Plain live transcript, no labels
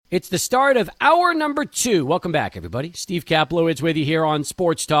It's the start of hour number 2. Welcome back, everybody. Steve Kaplowitz with you here on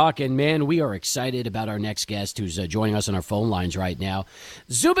Sports Talk. And, man, we are excited about our next guest who's joining us on our phone lines right now.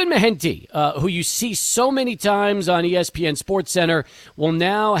 Zubin Mehenti, who you see so many times on ESPN Sports Center, will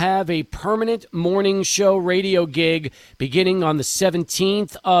now have a permanent morning show radio gig beginning on the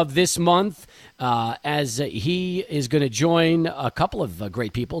 17th of this month. As he is going to join a couple of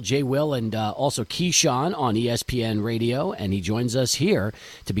great people, Jay Will and also Keyshawn on ESPN Radio, and he joins us here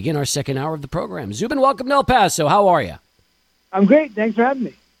to begin our second hour of the program. Zubin, welcome to El Paso. How are you? I'm great. Thanks for having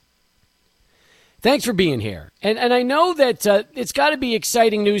me. Thanks for being here. And I know that it's got to be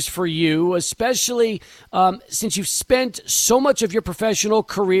exciting news for you, especially since you've spent so much of your professional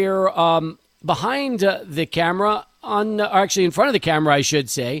career behind the camera, actually in front of the camera, I should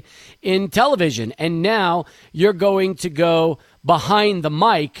say, in television. And now you're going to go behind the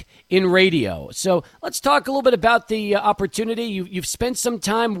mic in radio. So let's talk a little bit about the opportunity. You've spent some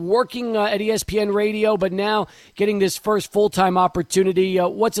time working at ESPN Radio, but now getting this first full-time opportunity.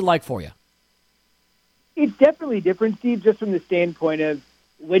 What's it like for you? It's definitely different, Steve, just from the standpoint of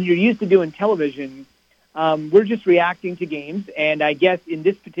when you're used to doing television, we're just reacting to games. And I guess in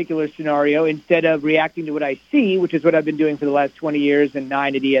this particular scenario, instead of reacting to what I see, which is what I've been doing for the last 20 years and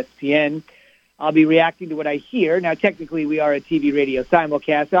 9 at ESPN, I'll be reacting to what I hear. Now, technically, we are a TV radio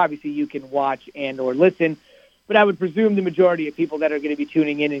simulcast, so obviously you can watch and or listen. But I would presume the majority of people that are going to be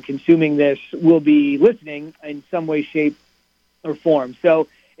tuning in and consuming this will be listening in some way, shape, or form. So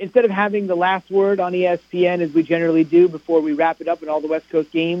instead of having the last word on ESPN, as we generally do before we wrap it up in all the West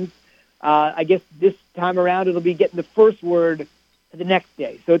Coast games, I guess this time around it'll be getting the first word the next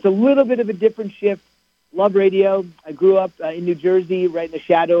day. So it's a little bit of a different shift. Love radio. I grew up in New Jersey, right in the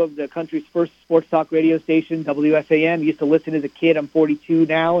shadow of the country's first sports talk radio station, WFAN. I used to listen as a kid. I'm 42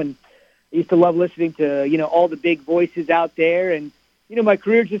 now, and I used to love listening to, all the big voices out there. And, my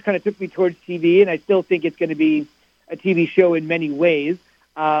career just kind of took me towards TV, and I still think it's going to be a TV show in many ways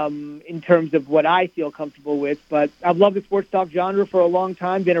in terms of what I feel comfortable with. But I've loved the sports talk genre for a long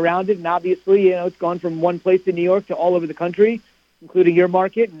time, been around it, and obviously, it's gone from one place in New York to all over the country, including your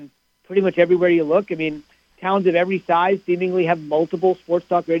market, and pretty much everywhere you look. I mean, towns of every size seemingly have multiple sports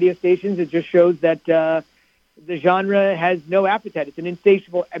talk radio stations. It just shows that the genre has no appetite. It's an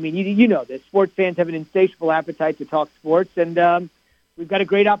insatiable, you know this. Sports fans have an insatiable appetite to talk sports, and we've got a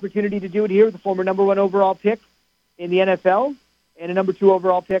great opportunity to do it here with the former number 1 overall pick in the NFL and a number 2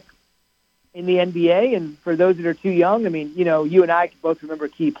 overall pick in the NBA. And for those that are too young, you and I can both remember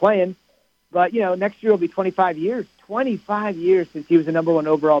Key playing, but, next year will be 25 years since he was the number 1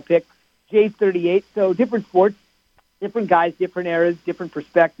 overall pick. Jay's 38, so different sports, different guys, different eras, different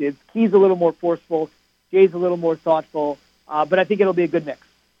perspectives. Key's a little more forceful. Jay's a little more thoughtful, but I think it'll be a good mix.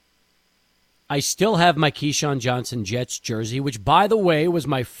 I still have my Keyshawn Johnson Jets jersey, which, by the way, was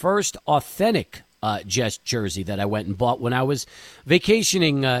my first authentic Jets jersey that I went and bought when I was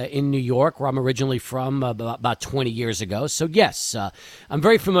vacationing in New York, where I'm originally from, about 20 years ago. So, yes, I'm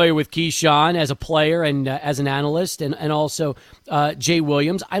very familiar with Keyshawn as a player and as an analyst, and also Jay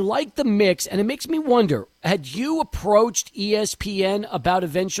Williams. I like the mix, and it makes me wonder, had you approached ESPN about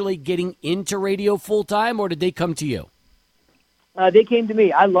eventually getting into radio full-time, or did they come to you? They came to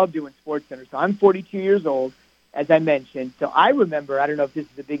me. I love doing SportsCenter. So I'm 42 years old, as I mentioned. So I remember, I don't know if this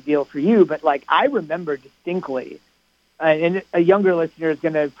is a big deal for you, but I remember distinctly, and a younger listener is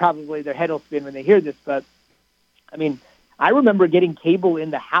going to probably, their head will spin when they hear this, but I remember getting cable in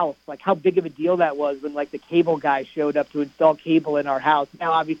the house, how big of a deal that was when the cable guy showed up to install cable in our house.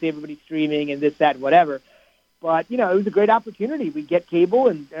 Now, obviously, everybody's streaming and this, that, and whatever. But, it was a great opportunity. We get cable,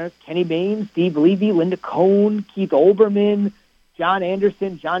 and there's Kenny Mayne, Steve Levy, Linda Cohn, Keith Olbermann, John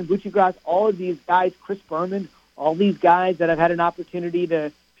Anderson, John Buccigross, all of these guys, Chris Berman, all these guys that I've had an opportunity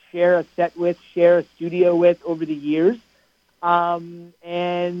to share a set with, share a studio with over the years.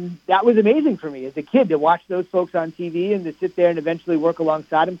 And that was amazing for me as a kid to watch those folks on TV and to sit there and eventually work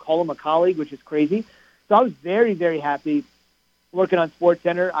alongside them, call them a colleague, which is crazy. So I was very, very happy working on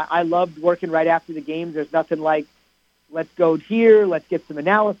SportsCenter. I loved working right after the games. There's nothing like, let's go here, let's get some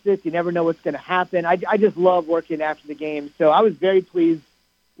analysis. You never know what's going to happen. I just love working after the game. So I was very pleased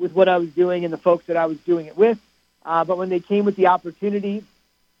with what I was doing and the folks that I was doing it with. But when they came with the opportunity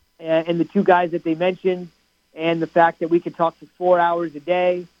and the 2 guys that they mentioned and the fact that we could talk for 4 hours a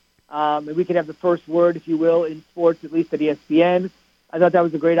day and we could have the first word, if you will, in sports, at least at ESPN, I thought that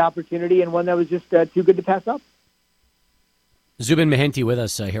was a great opportunity and one that was just too good to pass up. Zubin Mehenti with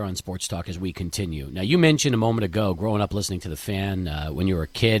us here on Sports Talk as we continue. Now, you mentioned a moment ago growing up listening to The Fan when you were a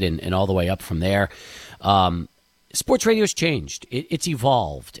kid and all the way up from there. Sports radio has changed. It's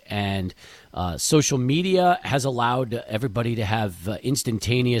evolved. And Social media has allowed everybody to have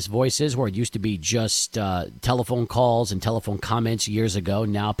instantaneous voices where it used to be just telephone calls and telephone comments years ago.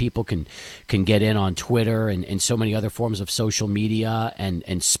 Now people can get in on Twitter and so many other forms of social media,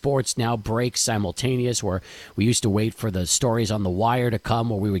 and sports now break simultaneous where we used to wait for the stories on the wire to come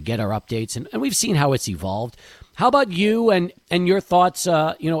where we would get our updates, and we've seen how it's evolved. How about you and your thoughts,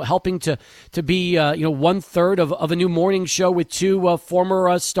 helping to be, 1/3 of a new morning show with two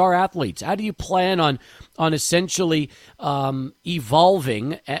former star athletes? How do you plan on essentially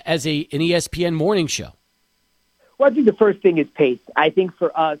evolving as an ESPN morning show? Well, I think the first thing is pace. I think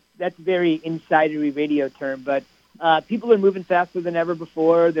for us, that's a very insidery radio term, but people are moving faster than ever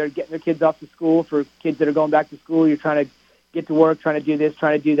before. They're getting their kids off to school. For kids that are going back to school, you're trying to get to work, trying to do this,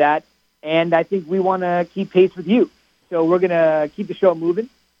 trying to do that. And I think we want to keep pace with you. So we're going to keep the show moving.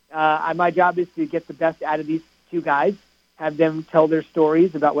 My job is to get the best out of these two guys, have them tell their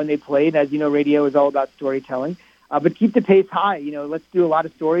stories about when they played. As you know, radio is all about storytelling. But keep the pace high. Let's do a lot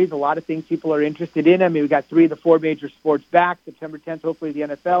of stories, a lot of things people are interested in. I mean, we've got 3 of the 4 major sports back. September 10th, hopefully the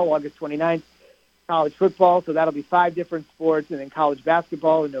NFL, August 29th, college football. So that'll be 5 different sports, and then college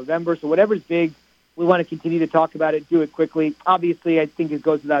basketball in November. So whatever's big, we want to continue to talk about it, do it quickly. Obviously, I think it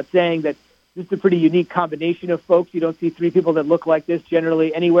goes without saying that this is a pretty unique combination of folks. You don't see 3 people that look like this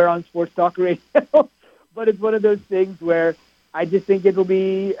generally anywhere on SportsTalk radio. But it's one of those things where I just think it'll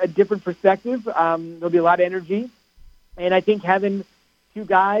be a different perspective. There'll be a lot of energy. And I think having 2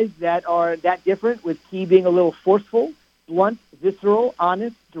 guys that are that different, with Key being a little forceful, blunt, visceral,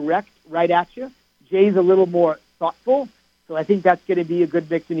 honest, direct, right at you. Jay's a little more thoughtful. So I think that's going to be a good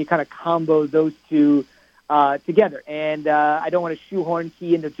mix, and you kind of combo those 2 together. And I don't want to shoehorn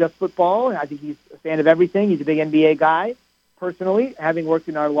Key into just football. I think he's a fan of everything. He's a big NBA guy, personally, having worked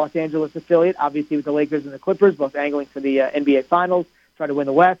in our Los Angeles affiliate, obviously with the Lakers and the Clippers, both angling for the NBA Finals, trying to win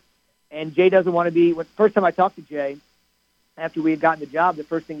the West. And Jay doesn't want to be – the first time I talked to Jay, after we had gotten the job, the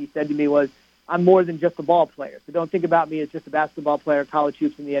first thing he said to me was, I'm more than just a ball player. So don't think about me as just a basketball player, college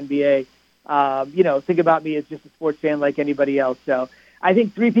hoops in the NBA. Think about me as just a sports fan like anybody else. So I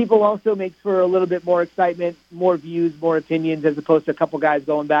think 3 people also makes for a little bit more excitement, more views, more opinions, as opposed to a couple guys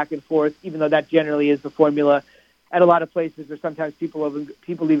going back and forth, even though that generally is the formula at a lot of places, or sometimes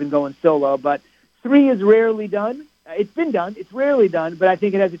people even going solo. But 3 is rarely done. It's been done. It's rarely done, but I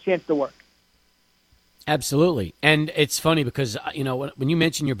think it has a chance to work. Absolutely. And it's funny because, when you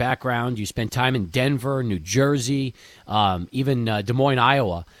mention your background, you spent time in Denver, New Jersey, even Des Moines,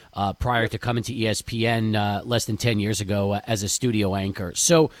 Iowa, prior to coming to ESPN less than 10 years ago as a studio anchor.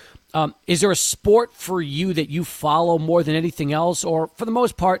 So is there a sport for you that you follow more than anything else? Or for the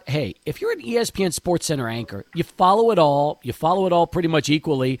most part, hey, if you're an ESPN Sports Center anchor, you follow it all. You follow it all pretty much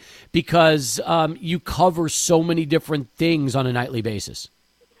equally because you cover so many different things on a nightly basis.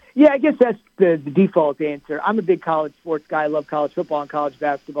 Yeah, I guess that's the default answer. I'm a big college sports guy. I love college football and college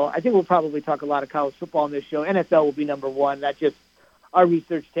basketball. I think we'll probably talk a lot of college football on this show. NFL will be number 1. That's just our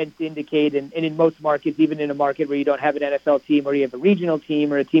research tends to indicate. And in most markets, even in a market where you don't have an NFL team or you have a regional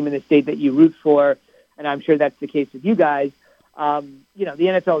team or a team in the state that you root for, and I'm sure that's the case with you guys, the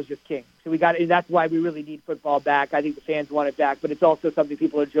NFL is just king. So that's why we really need football back. I think the fans want it back, but it's also something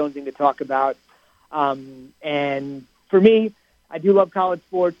people are jonesing to talk about. And for me, I do love college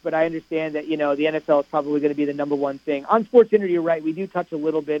sports, but I understand that, the NFL is probably going to be the number 1 thing. On SportsCenter, you're right. We do touch a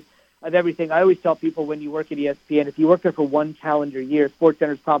little bit of everything. I always tell people when you work at ESPN, if you work there for 1 calendar year,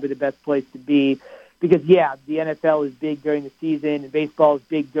 SportsCenter is probably the best place to be because, the NFL is big during the season and baseball is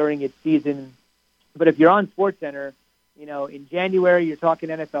big during its season. But if you're on SportsCenter, in January, you're talking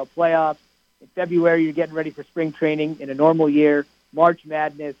NFL playoffs. In February, you're getting ready for spring training in a normal year, March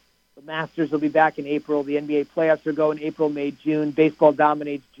Madness. The Masters will be back in April. The NBA playoffs are going April, May, June. Baseball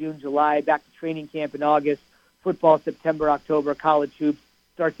dominates June, July. Back to training camp in August. Football, September, October. College hoops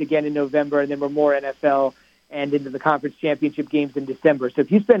starts again in November. And then we're more NFL and into the conference championship games in December. So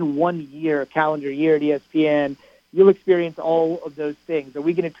if you spend 1 year, calendar year at ESPN, you'll experience all of those things. Are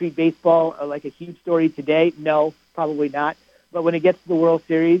we going to treat baseball like a huge story today? No, probably not. But when it gets to the World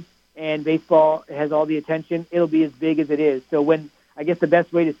Series and baseball has all the attention, it'll be as big as it is. So I guess the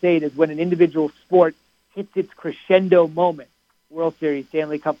best way to say it is when an individual sport hits its crescendo moment, World Series,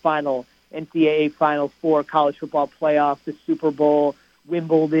 Stanley Cup Final, NCAA Final Four, college football playoff, the Super Bowl,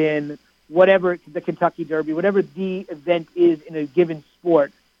 Wimbledon, whatever, the Kentucky Derby, whatever the event is in a given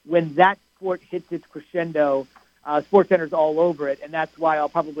sport, when that sport hits its crescendo, SportsCenter's all over it, and that's why I'll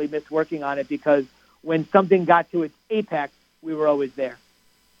probably miss working on it because when something got to its apex, we were always there.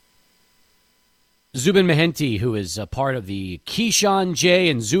 Zubin Mehenti, who is a part of the Keyshawn, Jay,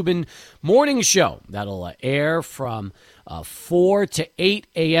 and Zubin morning show that'll air from 4 to 8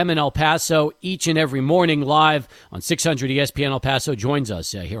 a.m. in El Paso each and every morning live on 600 ESPN El Paso. Joins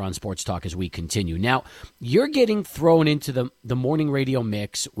us here on Sports Talk as we continue. Now, you're getting thrown into the morning radio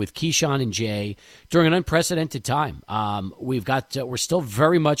mix with Keyshawn and Jay during an unprecedented time. We're still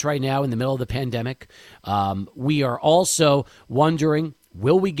very much right now in the middle of the pandemic. We are also wondering,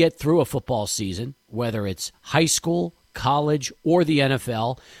 will we get through a football season, whether it's high school, college, or the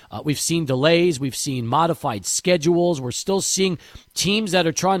NFL? We've seen delays. We've seen modified schedules. We're still seeing teams that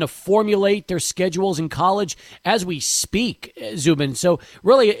are trying to formulate their schedules in college as we speak, Zubin. So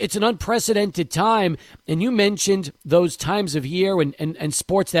really, it's an unprecedented time. And you mentioned those times of year and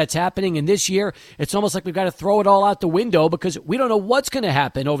sports that's happening. And this year, it's almost like we've got to throw it all out the window because we don't know what's going to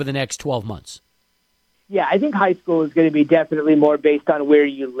happen over the next 12 months. Yeah, I think high school is going to be definitely more based on where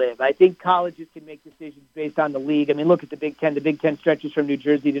you live. I think colleges can make decisions based on the league. I mean, look at the Big Ten. The Big Ten stretches from New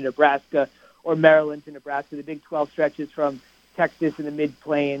Jersey to Nebraska or Maryland to Nebraska. The Big 12 stretches from Texas and the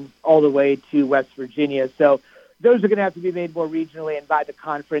Mid-Plains all the way to West Virginia. So those are going to have to be made more regionally and by the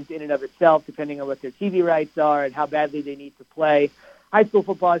conference in and of itself, depending on what their TV rights are and how badly they need to play. High school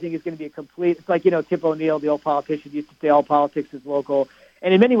football, I think, is going to be it's like, Tip O'Neill, the old politician, used to say all politics is local.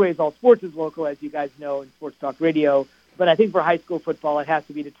 And in many ways, all sports is local, as you guys know, in Sports Talk Radio. But I think for high school football, it has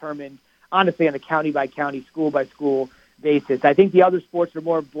to be determined, honestly, on a county-by-county, school-by-school basis. I think the other sports are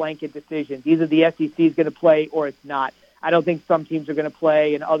more blanket decisions. Either the SEC is going to play or it's not. I don't think some teams are going to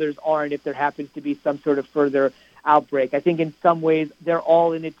play and others aren't if there happens to be some sort of further outbreak. I think in some ways, they're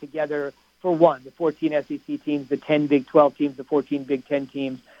all in it together for one. The 14 SEC teams, the 10 Big 12 teams, the 14 Big 10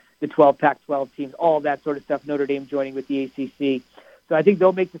 teams, the 12 Pac-12 teams, all of that sort of stuff, Notre Dame joining with the ACC. So I think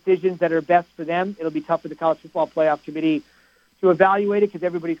they'll make decisions that are best for them. It'll be tough for the College Football Playoff Committee to evaluate it because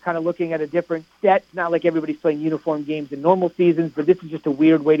everybody's kind of looking at a different set. It's not like everybody's playing uniform games in normal seasons, but this is just a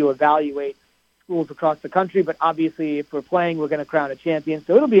weird way to evaluate schools across the country. But obviously, if we're playing, we're going to crown a champion.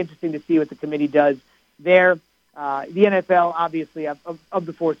 So it'll be interesting to see what the committee does there. The NFL, obviously, of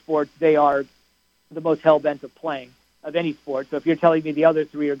the four sports, they are the most hell-bent of playing of any sport. So if you're telling me the other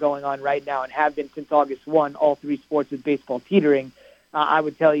three are going on right now and have been since August 1, all three sports with baseball teetering, I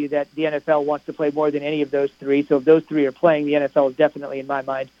would tell you that the NFL wants to play more than any of those three. So if those three are playing, the NFL is definitely, in my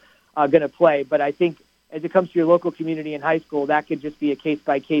mind, going to play. But I think as it comes to your local community in high school, that could just be a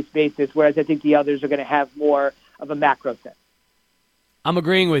case-by-case basis, whereas I think the others are going to have more of a macro sense. I'm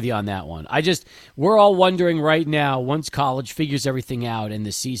agreeing with you on that one. We're all wondering right now, once college figures everything out and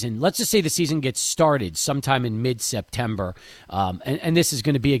the season, let's just say the season gets started sometime in mid-September, and this is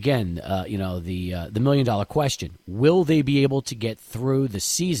going to be, again, the million-dollar question. Will they be able to get through the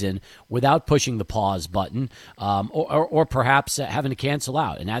season without pushing the pause button or perhaps having to cancel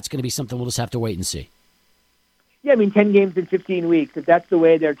out? And that's going to be something we'll just have to wait and see. Yeah, 10 games in 15 weeks. If that's the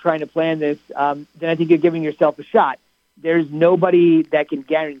way they're trying to plan this, then I think you're giving yourself a shot. There's nobody that can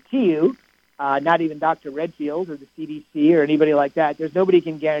guarantee you, not even Dr. Redfield or the CDC or anybody like that. There's nobody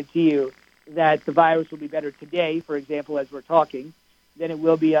can guarantee you that the virus will be better today, for example, as we're talking, than it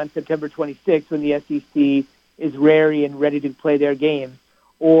will be on September 26th when the SEC is raring and ready to play their games,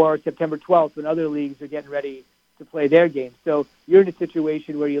 or September 12th when other leagues are getting ready to play their games. So you're in a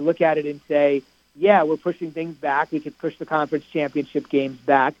situation where you look at it and say, yeah, we're pushing things back. We could push the conference championship games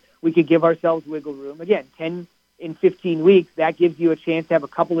back. We could give ourselves wiggle room. Again, 10 in 15 weeks, that gives you a chance to have a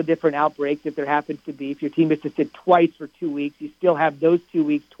couple of different outbreaks if there happens to be. If your team is to sit twice for 2 weeks, you still have those 2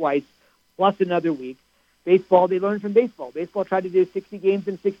 weeks twice, plus another week. Baseball, they learned from baseball. Baseball tried to do 60 games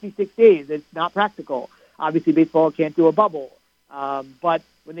in 66 days. It's not practical. Obviously, baseball can't do a bubble. But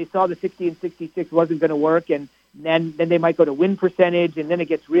when they saw the 60 and 66 wasn't going to work, and then they might go to win percentage, and then it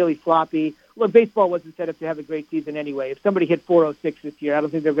gets really sloppy. Look, baseball wasn't set up to have a great season anyway. If somebody hit 406 this year, I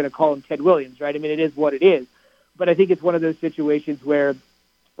don't think they're going to call him Ted Williams, right? It is what it is. But I think it's one of those situations where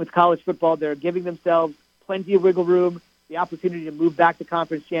with college football, they're giving themselves plenty of wiggle room, the opportunity to move back to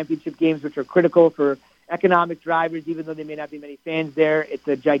conference championship games, which are critical for economic drivers, even though there may not be many fans there. It's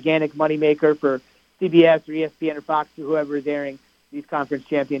a gigantic moneymaker for CBS or ESPN or Fox or whoever is airing these conference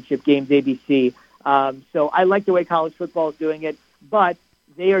championship games, ABC. So I like the way college football is doing it, but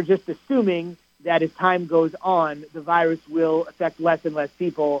they are just assuming that as time goes on, the virus will affect less and less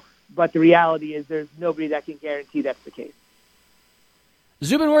people. But the reality is there's nobody that can guarantee that's the case.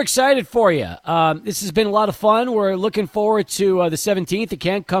 Zubin, we're excited for you. This has been a lot of fun. We're looking forward to the 17th. It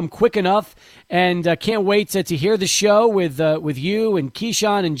can't come quick enough, and can't wait to hear the show with you and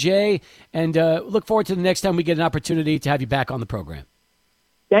Keyshawn and Jay, and look forward to the next time we get an opportunity to have you back on the program.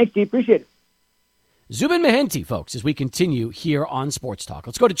 Thanks, Steve. Appreciate it. Zubin Mehenti, folks, as we continue here on Sports Talk.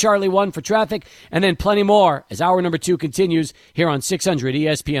 Let's go to Charlie 1 for traffic, and then plenty more as hour number 2 continues here on 600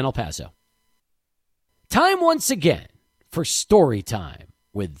 ESPN El Paso. Time once again for Story Time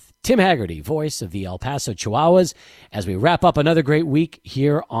with Tim Hagerty, voice of the El Paso Chihuahuas, as we wrap up another great week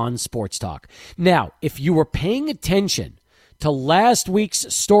here on Sports Talk. Now, if you were paying attention to last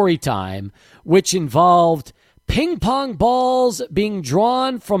week's Story Time, which involved ping pong balls being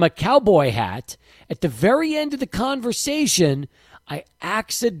drawn from a cowboy hat, at the very end of the conversation, I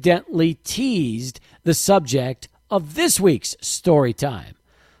accidentally teased the subject of this week's Story Time.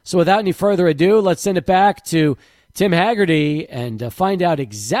 So without any further ado, let's send it back to Tim Hagerty and find out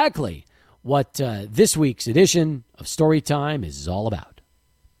exactly what this week's edition of Story Time is all about.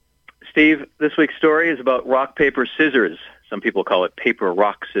 Steve, this week's story is about rock, paper, scissors. Some people call it paper,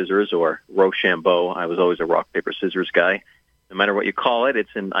 rock, scissors, or Rochambeau. I was always a rock, paper, scissors guy. No matter what you call it,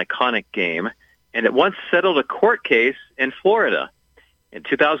 it's an iconic game. And it once settled a court case in Florida. In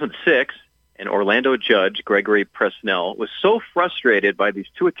 2006, an Orlando judge, Gregory Presnell, was so frustrated by these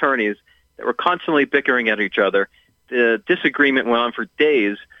two attorneys that were constantly bickering at each other. The disagreement went on for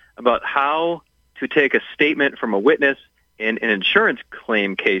days about how to take a statement from a witness in an insurance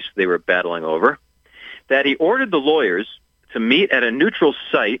claim case they were battling over, that he ordered the lawyers to meet at a neutral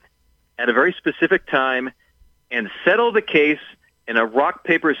site at a very specific time and settle the case in a rock,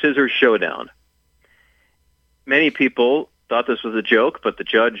 paper, scissors showdown. Many people thought this was a joke, but the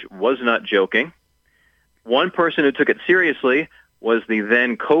judge was not joking. One person who took it seriously was the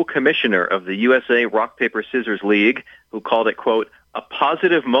then co-commissioner of the USA Rock, Paper, Scissors League, who called it, quote, a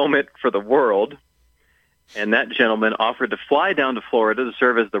positive moment for the world. And that gentleman offered to fly down to Florida to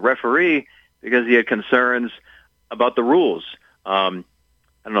serve as the referee because he had concerns about the rules. I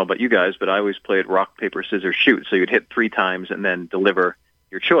don't know about you guys, but I always played rock, paper, scissors, shoot. So you'd hit 3 times and then deliver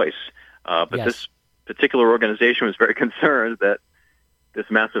your choice. But yes. This particular organization was very concerned that this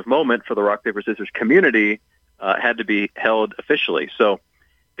massive moment for the rock, paper, scissors community had to be held officially. So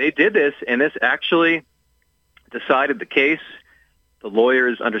they did this, and this actually decided the case. The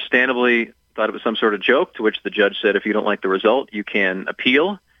lawyers understandably thought it was some sort of joke, to which the judge said, if you don't like the result, you can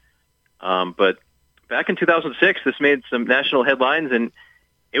appeal. But back in 2006, this made some national headlines, and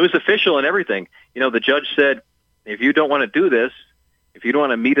it was official and everything. You know, the judge said, if you don't want to do this, if you don't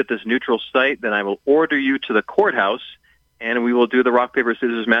want to meet at this neutral site, then I will order you to the courthouse, and we will do the rock, paper,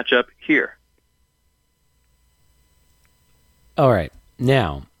 scissors matchup here. All right.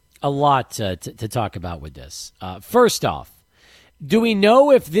 Now, a lot to talk about with this. First off, do we know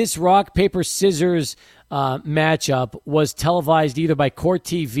if this rock, paper, scissors matchup was televised either by Court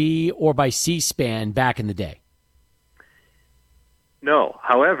TV or by C-SPAN back in the day? No.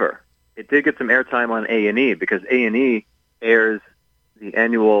 However, it did get some airtime on A&E because A&E airs the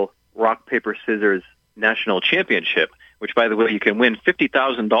annual rock, paper, scissors national championship, which, by the way, you can win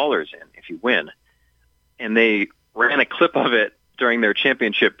 $50,000 in if you win. And they ran a clip of it during their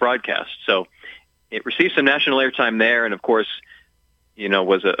championship broadcast. So it received some national airtime there, and of course, you know,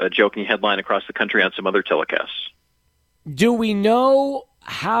 was a joking headline across the country on some other telecasts. Do we know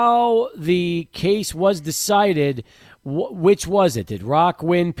how the case was decided? Which was it? Did rock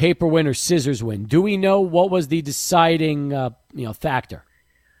win, paper win, or scissors win? Do we know what was the deciding factor?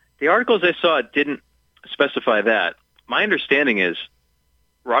 The articles I saw didn't specify that. My understanding is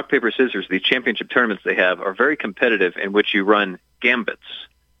rock, paper, scissors, the championship tournaments they have, are very competitive in which you run gambits.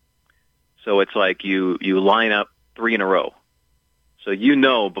 So it's like you line up 3 in a row. So you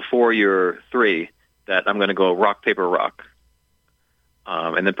know before you're 3 that I'm going to go rock, paper, rock.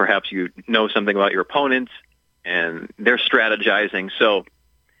 And then perhaps you know something about your opponent, and they're strategizing. So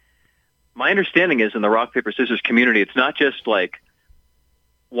my understanding is in the rock, paper, scissors community, it's not just like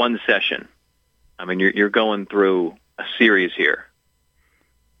one session. I mean, you're going through a series here.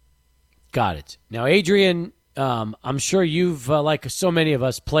 Got it. Now, Adrian, I'm sure you've, like so many of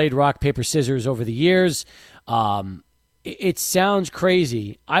us, played rock, paper, scissors over the years. It sounds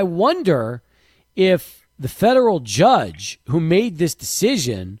crazy. I wonder if the federal judge who made this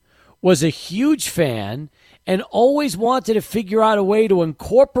decision was a huge fan and always wanted to figure out a way to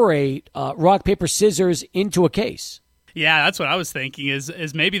incorporate rock, paper, scissors into a case. Yeah, that's what I was thinking,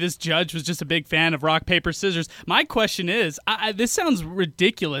 is maybe this judge was just a big fan of rock, paper, scissors. My question is, this sounds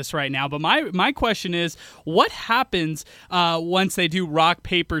ridiculous right now, but my question is, what happens once they do rock,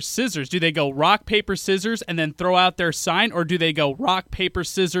 paper, scissors? Do they go rock, paper, scissors and then throw out their sign, or do they go rock, paper,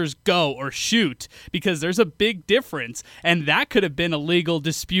 scissors, go, or shoot? Because there's a big difference, and that could have been a legal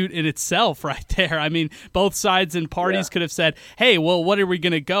dispute in itself right there. I mean, both sides and parties could have said, hey, well, what are we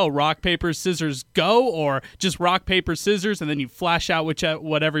going to go? Rock, paper, scissors, go, or just rock, paper, scissors, and then you flash out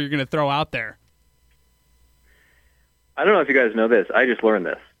whatever you're going to throw out there. I don't know if you guys know this. I just learned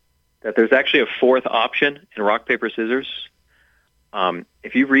this, that there's actually a fourth option in rock, paper, scissors.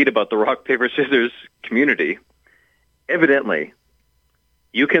 If you read about the rock, paper, scissors community, evidently,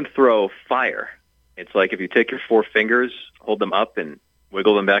 you can throw fire. It's like if you take your 4 fingers, hold them up, and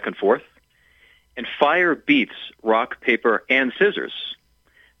wiggle them back and forth. And fire beats rock, paper, and scissors.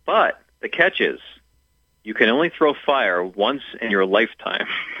 But the catch is, you can only throw fire once in your lifetime.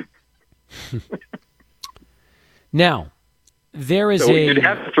 Now, there is so you'd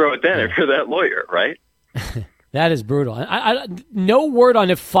have to throw it then if you're that lawyer, right? That is brutal. No word on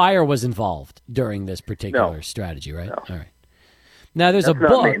if fire was involved during this particular strategy, right? No. All right. Now, there's That's a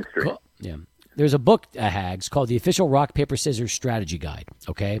book. mainstream. There's a book, Hags, called The Official Rock, Paper, Scissors Strategy Guide,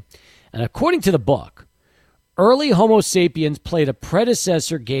 okay? And according to the book, early Homo sapiens played a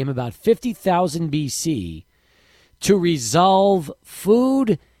predecessor game about 50,000 BC to resolve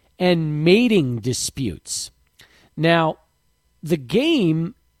food and mating disputes. Now, the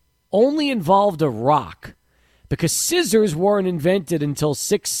game only involved a rock because scissors weren't invented until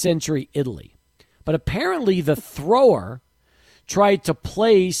 6th century Italy. But apparently the thrower tried to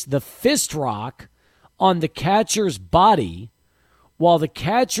place the fist rock on the catcher's body while the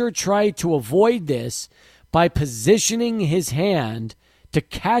catcher tried to avoid this by positioning his hand to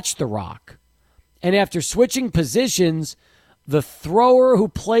catch the rock. And after switching positions, the thrower who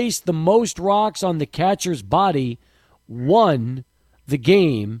placed the most rocks on the catcher's body won the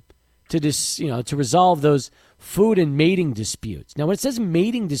game to resolve those food and mating disputes. Now, when it says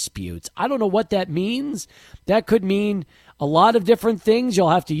mating disputes, I don't know what that means. That could mean a lot of different things. You'll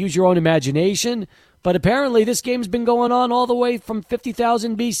have to use your own imagination. But apparently this game's been going on all the way from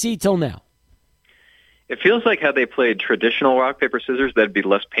 50,000 BC till now. It feels like how they played traditional rock, paper, scissors, that'd be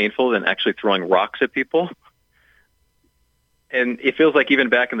less painful than actually throwing rocks at people. And it feels like even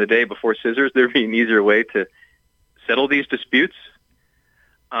back in the day before scissors, there'd be an easier way to settle these disputes.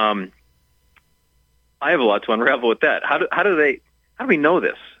 I have a lot to unravel with that. How do we know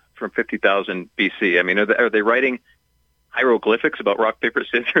this from 50,000 BC? I mean, are they writing hieroglyphics about rock, paper,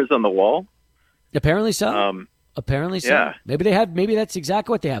 scissors on the wall? Apparently so. Apparently so. Yeah. Maybe that's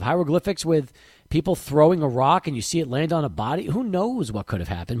exactly what they have. Hieroglyphics with people throwing a rock and you see it land on a body. Who knows what could have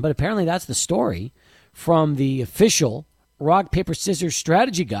happened? But apparently that's the story from the official Rock, Paper, Scissors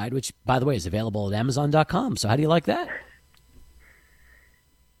Strategy Guide, which, by the way, is available at Amazon.com. So how do you like that?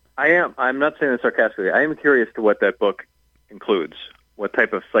 I'm not saying this sarcastically. I am curious to what that book includes, what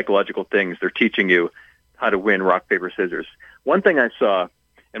type of psychological things they're teaching you how to win rock, paper, scissors. One thing I saw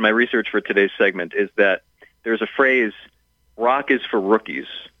in my research for today's segment is that there's a phrase, rock is for rookies.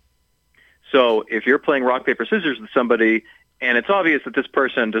 So if you're playing rock, paper, scissors with somebody, and it's obvious that this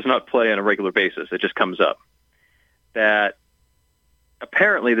person does not play on a regular basis, it just comes up, that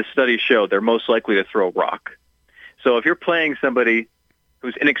apparently the studies show they're most likely to throw rock. So if you're playing somebody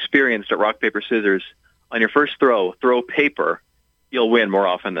who's inexperienced at rock, paper, scissors, on your first throw paper, you'll win more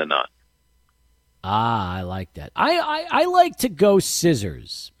often than not. Ah, I like that. I like to go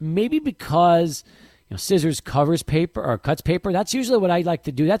scissors, maybe because scissors covers paper or cuts paper. That's usually what I like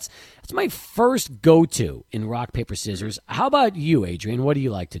to do. That's my first go-to in rock, paper, scissors. How about you, Adrian? What do you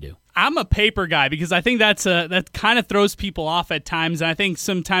like to do? I'm a paper guy because I think that kind of throws people off at times, and I think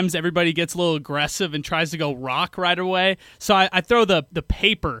sometimes everybody gets a little aggressive and tries to go rock right away. So I throw the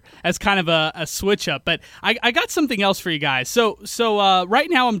paper as kind of a switch up. But I got something else for you guys. So right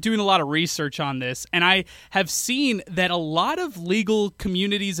now I'm doing a lot of research on this, and I have seen that a lot of legal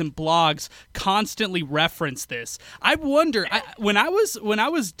communities and blogs constantly reference this. I wonder when I was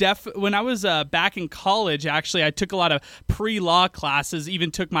back in college. Actually, I took a lot of pre-law classes,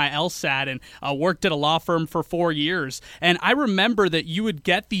 even took my LSAT, and worked at a law firm for 4 years. And I remember that you would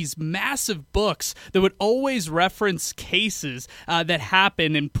get these massive books that would always reference cases that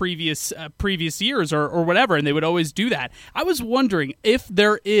happened in previous years or whatever, and they would always do that. I was wondering if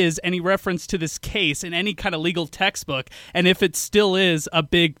there is any reference to this case in any kind of legal textbook, and if it still is a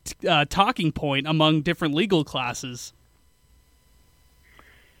big talking point among different legal classes.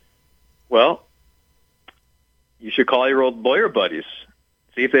 Well, you should call your old lawyer buddies.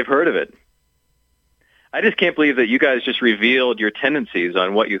 See if they've heard of it. I just can't believe that you guys just revealed your tendencies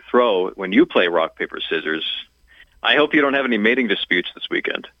on what you throw when you play rock, paper, scissors. I hope you don't have any mating disputes this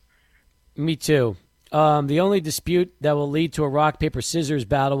weekend. Me too. The only dispute that will lead to a rock, paper, scissors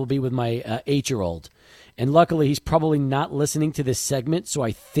battle will be with my 8-year-old. And luckily, he's probably not listening to this segment, so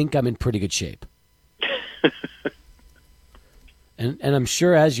I think I'm in pretty good shape. and I'm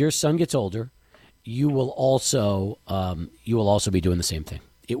sure as your son gets older, you will also be doing the same thing.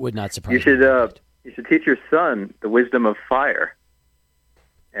 It would not surprise me. You should teach your son the wisdom of fire,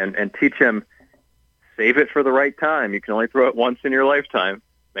 and teach him, save it for the right time. You can only throw it once in your lifetime.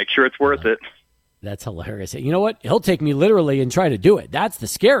 Make sure it's worth it. That's hilarious. You know what? He'll take me literally and try to do it. That's the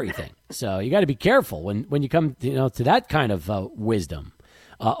scary thing. So you got to be careful when you come, to that kind of wisdom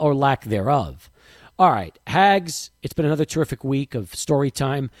or lack thereof. All right, Hags, it's been another terrific week of story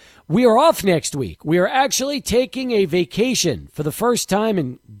time. We are off next week. We are actually taking a vacation for the first time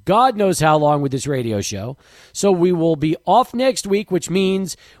in God knows how long with this radio show. So we will be off next week, which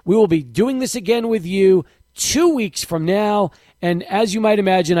means we will be doing this again with you 2 weeks from now. And as you might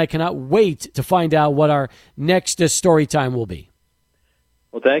imagine, I cannot wait to find out what our next story time will be.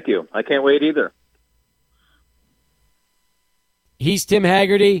 Well, thank you. I can't wait either. He's Tim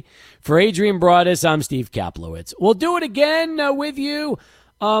Hagerty. For Adrian Broadus, I'm Steve Kaplowitz. We'll do it again with you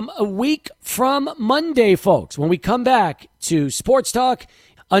a week from Monday, folks, when we come back to Sports Talk.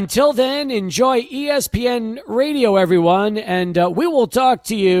 Until then, enjoy ESPN Radio, everyone, and we will talk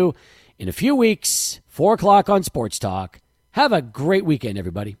to you in a few weeks, 4 o'clock on Sports Talk. Have a great weekend,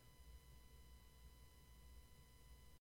 everybody.